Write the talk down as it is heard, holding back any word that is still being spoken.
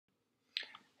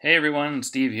Hey everyone,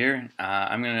 Steve here.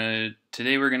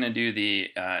 Today we're gonna do the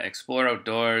Explore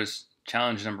Outdoors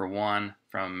challenge number 1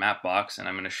 from Mapbox, and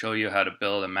I'm gonna show you how to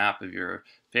build a map of your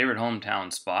favorite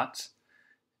hometown spots.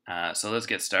 So let's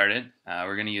get started.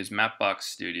 We're gonna use Mapbox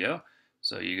Studio.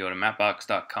 So you go to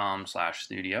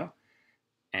mapbox.com/studio,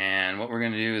 and what we're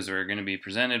gonna do is we're gonna be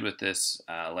presented with this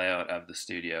layout of the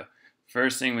studio.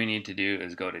 First thing we need to do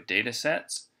is go to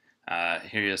Datasets.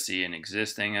 Here you'll see an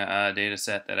existing data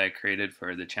set that I created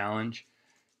for the challenge.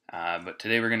 But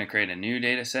today we're going to create a new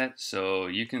data set, so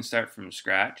you can start from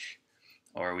scratch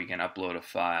or we can upload a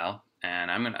file. And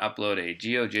I'm going to upload a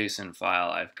GeoJSON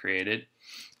file I've created.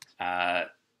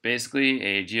 Basically,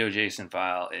 a GeoJSON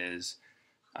file is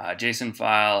a JSON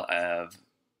file of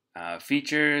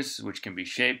features, which can be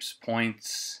shapes,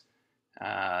 points,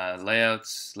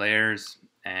 layouts, layers,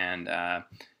 and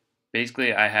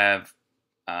basically I have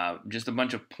just a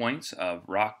bunch of points of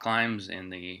rock climbs in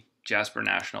the Jasper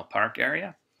National Park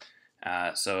area.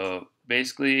 So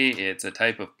basically it's a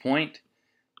type of point,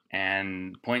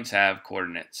 and points have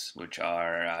coordinates, which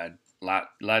are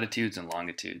latitudes and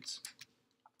longitudes.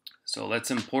 So let's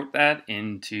import that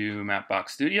into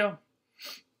Mapbox Studio.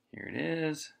 Here it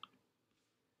is.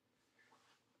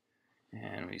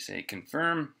 And we say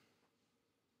confirm.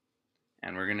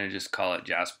 And we're going to just call it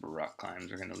Jasper Rock Climbs.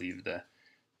 We're going to leave the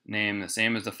name the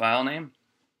same as the file name.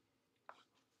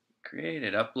 Create,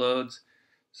 it uploads.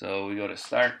 So we go to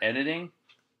start editing.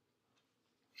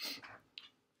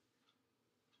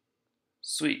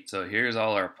 Sweet, so here's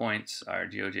all our points, our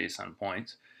GeoJSON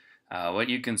points. What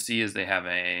you can see is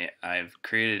I've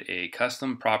created a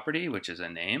custom property, which is a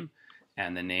name,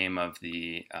 and the name of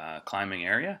the climbing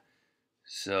area.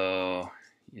 So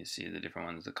you see the different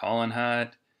ones, the Colin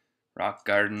Hut, Rock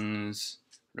Gardens,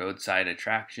 Roadside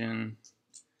Attraction,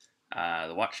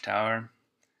 the Watchtower.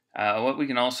 What we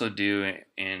can also do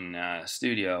in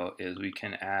Studio is we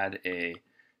can add a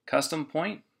custom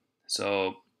point.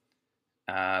 So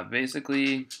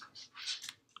basically,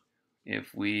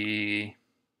 if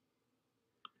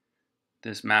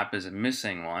this map is a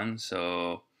missing one,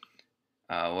 so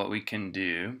what we can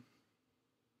do,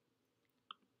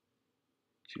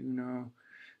 Juno,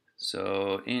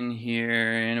 so in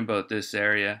here, in about this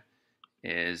area,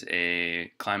 is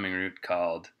a climbing route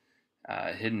called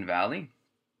Hidden Valley.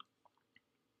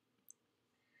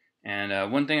 And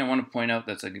one thing I want to point out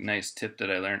that's a nice tip that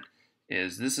I learned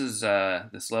is this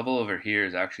level over here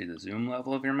is actually the zoom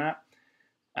level of your map.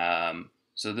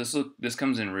 So this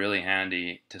comes in really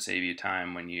handy to save you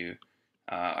time when you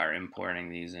are importing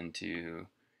these into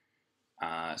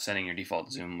setting your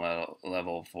default zoom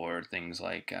level for things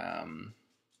like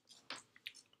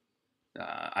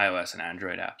iOS and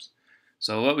Android apps.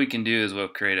 So what we can do is we'll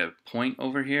create a point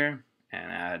over here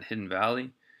and add Hidden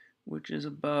Valley, which is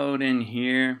about in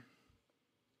here.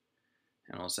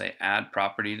 And we'll say add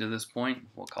property to this point.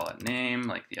 We'll call it name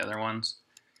like the other ones.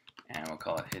 And we'll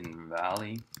call it Hidden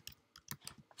Valley.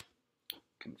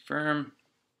 Confirm.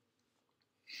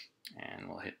 And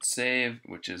we'll hit save,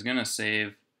 which is going to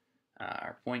save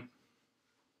our point.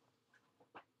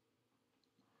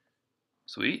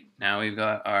 Sweet. Now we've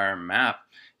got our map.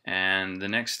 And the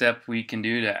next step we can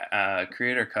do to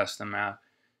create our custom map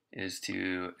is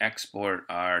to export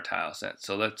our tile set.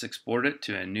 So let's export it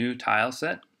to a new tile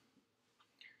set.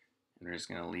 We're just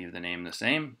going to leave the name the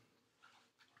same.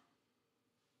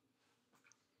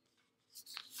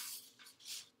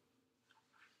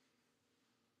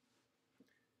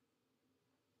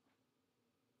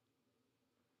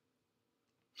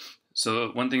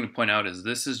 So one thing to point out is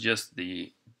this is just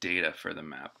the data for the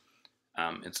map.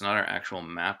 It's not our actual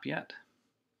map yet.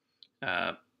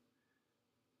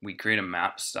 We create a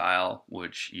map style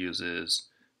which uses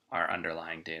our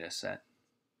underlying data set.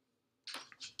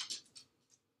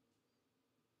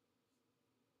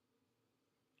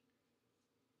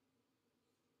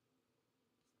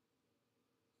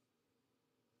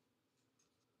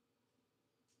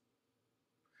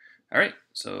 All right,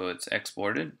 so it's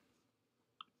exported.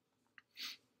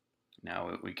 Now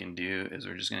what we can do is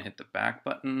we're just going to hit the back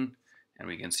button and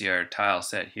we can see our tile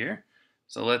set here.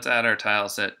 So let's add our tile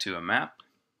set to a map.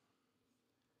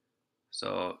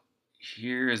 So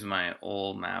here is my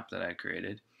old map that I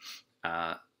created.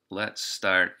 Let's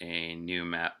start a new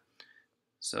map.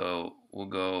 So we'll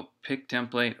go pick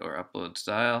template or upload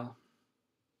style.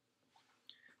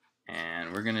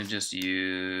 And we're going to just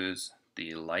use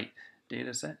the light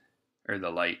data set, or the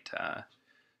light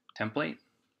template.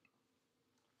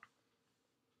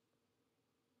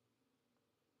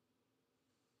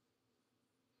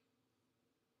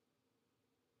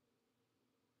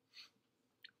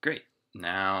 Great.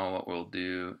 Now what we'll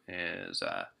do is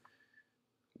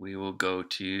we will go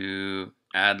to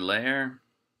Add Layer,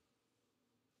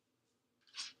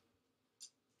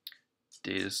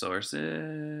 Data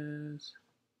Sources.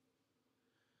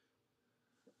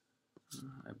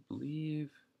 I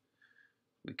believe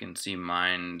we can see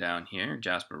mine down here,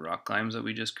 Jasper Rock Climbs that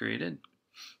we just created.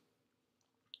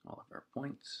 All of our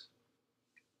points.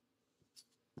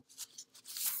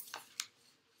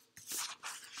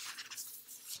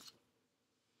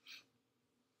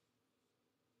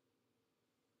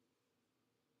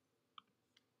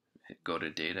 Go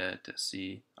to data to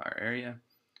see our area.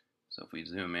 So if we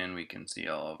zoom in, we can see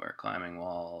all of our climbing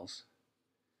walls.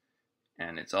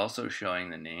 And it's also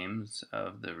showing the names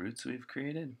of the routes we've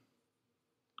created.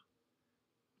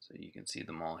 So you can see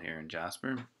them all here in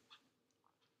Jasper.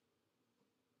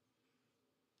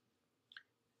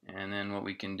 And then what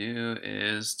we can do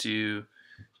is to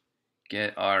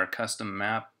get our custom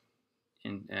map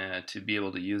in, to be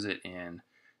able to use it in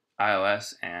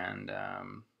iOS and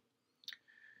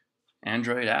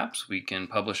Android apps. We can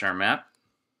publish our map.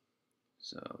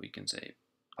 So we can say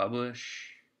publish,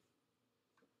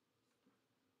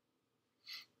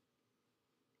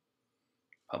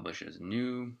 publish as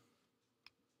new,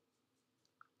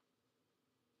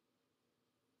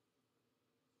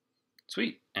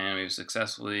 sweet, and we've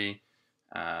successfully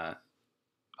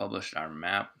published our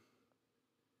map,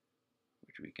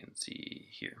 which we can see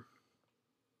here.